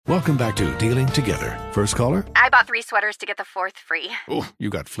Welcome back to Dealing Together. First caller? I bought 3 sweaters to get the 4th free. Oh, you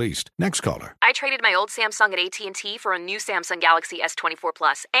got fleeced. Next caller? I traded my old Samsung at AT&T for a new Samsung Galaxy S24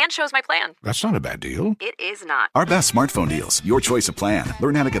 Plus and shows my plan. That's not a bad deal. It is not. Our best smartphone deals. Your choice of plan.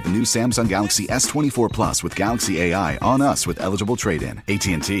 Learn how to get the new Samsung Galaxy S24 Plus with Galaxy AI on us with eligible trade-in.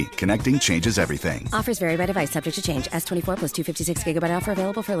 AT&T. Connecting changes everything. Offers vary by device. Subject to change. S24 plus 256 gigabyte offer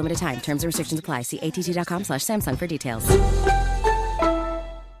available for a limited time. Terms and restrictions apply. See att.com/Samsung for details.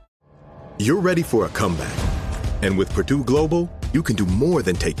 You're ready for a comeback. And with Purdue Global, you can do more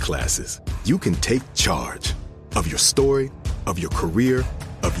than take classes. You can take charge of your story, of your career,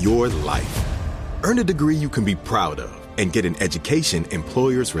 of your life. Earn a degree you can be proud of and get an education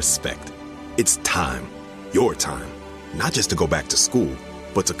employers respect. It's time, your time, not just to go back to school,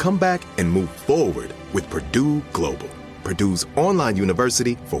 but to come back and move forward with Purdue Global, Purdue's online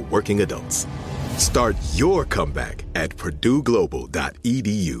university for working adults. Start your comeback at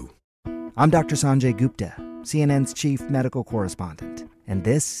purdueglobal.edu. I'm Dr. Sanjay Gupta, CNN's chief medical correspondent, and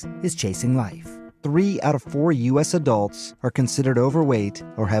this is Chasing Life. 3 out of 4 U.S. adults are considered overweight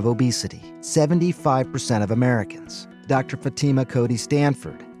or have obesity. 75% of Americans. Dr. Fatima Cody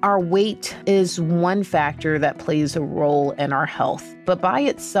Stanford. Our weight is one factor that plays a role in our health, but by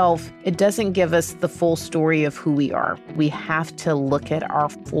itself, it doesn't give us the full story of who we are. We have to look at our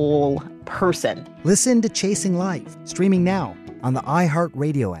full person. Listen to Chasing Life, streaming now on the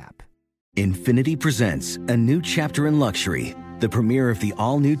iHeartRadio app. Infiniti presents a new chapter in luxury, the premiere of the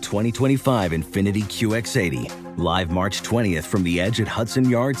all-new 2025 Infiniti QX80, live March 20th from the Edge at Hudson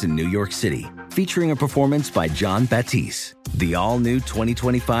Yards in New York City, featuring a performance by John Batiste. The all-new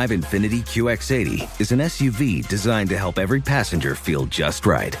 2025 Infiniti QX80 is an SUV designed to help every passenger feel just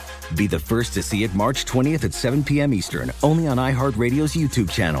right. Be the first to see it March 20th at 7 p.m. Eastern, only on iHeartRadio's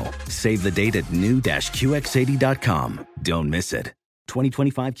YouTube channel. Save the date at new-QX80.com. Don't miss it.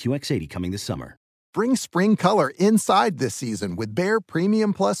 2025 QX80 coming this summer. Bring spring color inside this season with Behr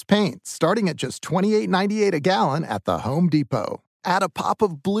Premium Plus paint, starting at just $28.98 a gallon at the Home Depot. Add a pop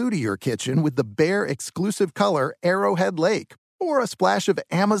of blue to your kitchen with the Behr exclusive color Arrowhead Lake, or a splash of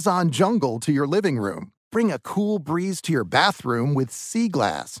Amazon Jungle to your living room. Bring a cool breeze to your bathroom with Sea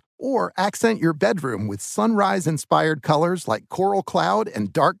Glass, or accent your bedroom with sunrise-inspired colors like Coral Cloud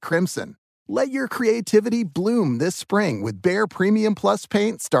and Dark Crimson. Let your creativity bloom this spring with Behr Premium Plus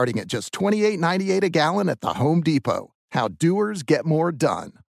paint starting at just $28.98 a gallon at the Home Depot. How doers get more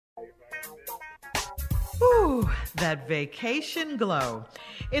done. Ooh, that vacation glow.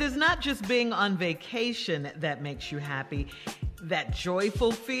 It is not just being on vacation that makes you happy. That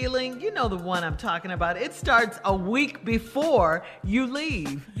joyful feeling, you know the one I'm talking about. It starts a week before you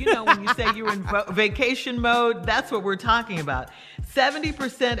leave. You know, when you say you're in vacation mode, that's what we're talking about.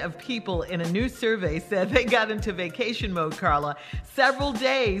 70% of people in a new survey said they got into vacation mode, Carla, several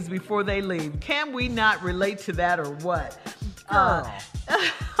days before they leave. Can we not relate to that or what?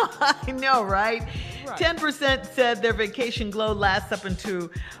 I know, right? 10% said their vacation glow lasts up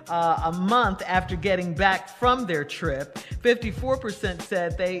into a month after getting back from their trip. 54%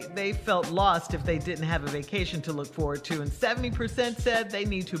 said they felt lost if they didn't have a vacation to look forward to. And 70% said they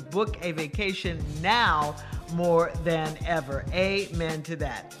need to book a vacation now more than ever. Amen to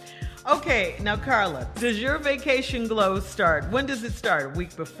that. Okay, now Carla, does your vacation glow start? When does it start? A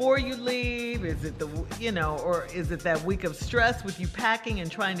week before you leave? Is it or is it that week of stress with you packing and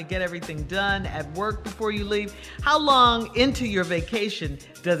trying to get everything done at work before you leave? How long into your vacation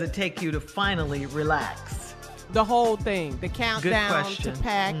does it take you to finally relax? The whole thing, the countdown to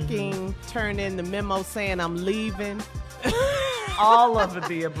packing, turn in the memo saying I'm leaving. All of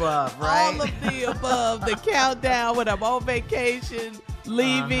the above, right? All of the above, the countdown when I'm on vacation,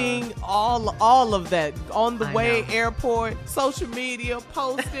 leaving, all of that. On the way, airport, social media,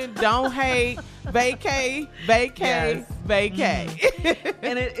 posting, don't hate, vacay.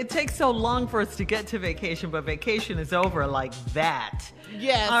 And it takes so long for us to get to vacation, but vacation is over like that.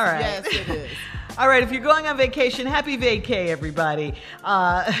 Yes, all right. Yes, it is. All right, if you're going on vacation, happy vacay, everybody.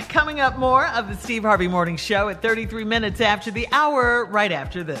 Coming up, more of the Steve Harvey Morning Show at 33 minutes after the hour, right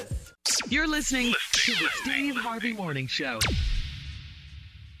after this. You're listening to the Steve Harvey Morning Show.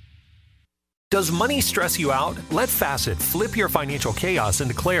 Does money stress you out? Let Facet flip your financial chaos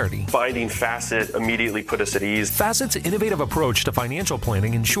into clarity. Finding Facet immediately put us at ease. Facet's innovative approach to financial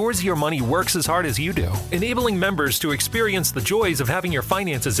planning ensures your money works as hard as you do, enabling members to experience the joys of having your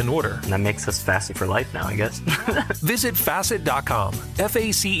finances in order. And that makes us Facet for life now, I guess. Visit Facet.com,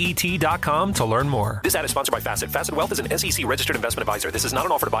 FACET.com to learn more. This ad is sponsored by Facet. Facet Wealth is an SEC registered investment advisor. This is not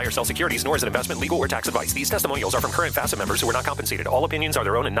an offer to buy or sell securities, nor is it investment, legal, or tax advice. These testimonials are from current Facet members who are not compensated. All opinions are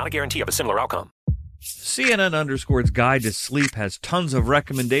their own and not a guarantee of a similar outcome. CNN_'s Guide to Sleep has tons of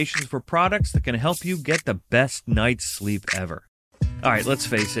recommendations for products that can help you get the best night's sleep ever. All right, let's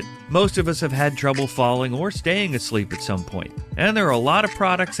face it, most of us have had trouble falling or staying asleep at some point, and there are a lot of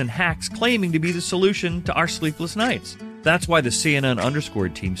products and hacks claiming to be the solution to our sleepless nights. That's why the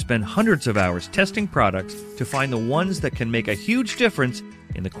CNN_ team spend hundreds of hours testing products to find the ones that can make a huge difference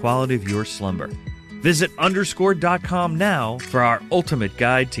in the quality of your slumber. Visit underscore.com now for our ultimate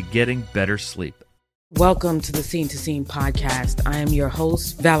guide to getting better sleep. Welcome to the Scene to Scene podcast. I am your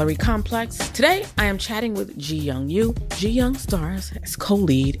host, Valerie Complex. Today, I am chatting with Ji Young Yoo. Ji Young stars as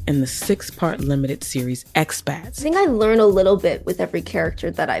co-lead in the 6-part limited series Expats. I think I learn a little bit with every character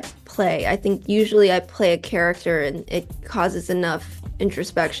that I play. I think usually I play a character and it causes enough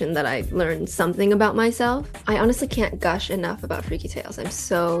introspection that I learn something about myself. I honestly can't gush enough about Freaky Tales. I'm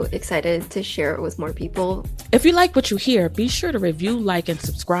so excited to share it with more people. If you like what you hear, be sure to review, like, and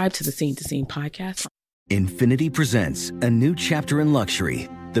subscribe to the Scene to Scene podcast. Infinity presents a new chapter in luxury,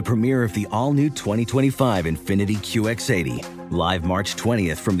 the premiere of the all-new 2025 Infinity QX80, live March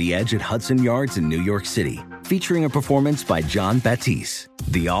 20th from the Edge at Hudson Yards in New York City, featuring a performance by John Batiste.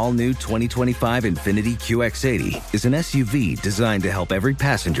 The all-new 2025 Infinity QX80 is an SUV designed to help every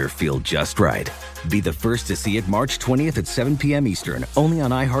passenger feel just right. Be the first to see it March 20th at 7 p.m. Eastern, only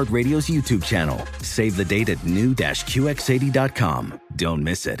on iHeartRadio's YouTube channel. Save the date at new-QX80.com. Don't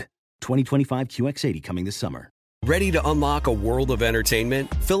miss it. 2025 QX80 coming this summer. Ready to unlock a world of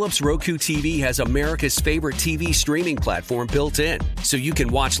entertainment? Philips Roku TV has America's favorite TV streaming platform built in, so you can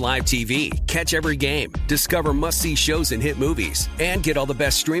watch live TV, catch every game, discover must-see shows and hit movies, and get all the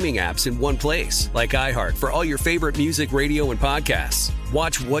best streaming apps in one place, like iHeart for all your favorite music, radio, and podcasts.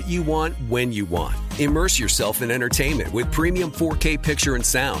 Watch what you want, when you want. Immerse yourself in entertainment with premium 4K picture and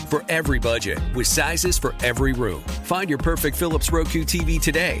sound for every budget, with sizes for every room. Find your perfect Philips Roku TV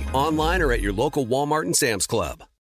today, online or at your local Walmart and Sam's Club.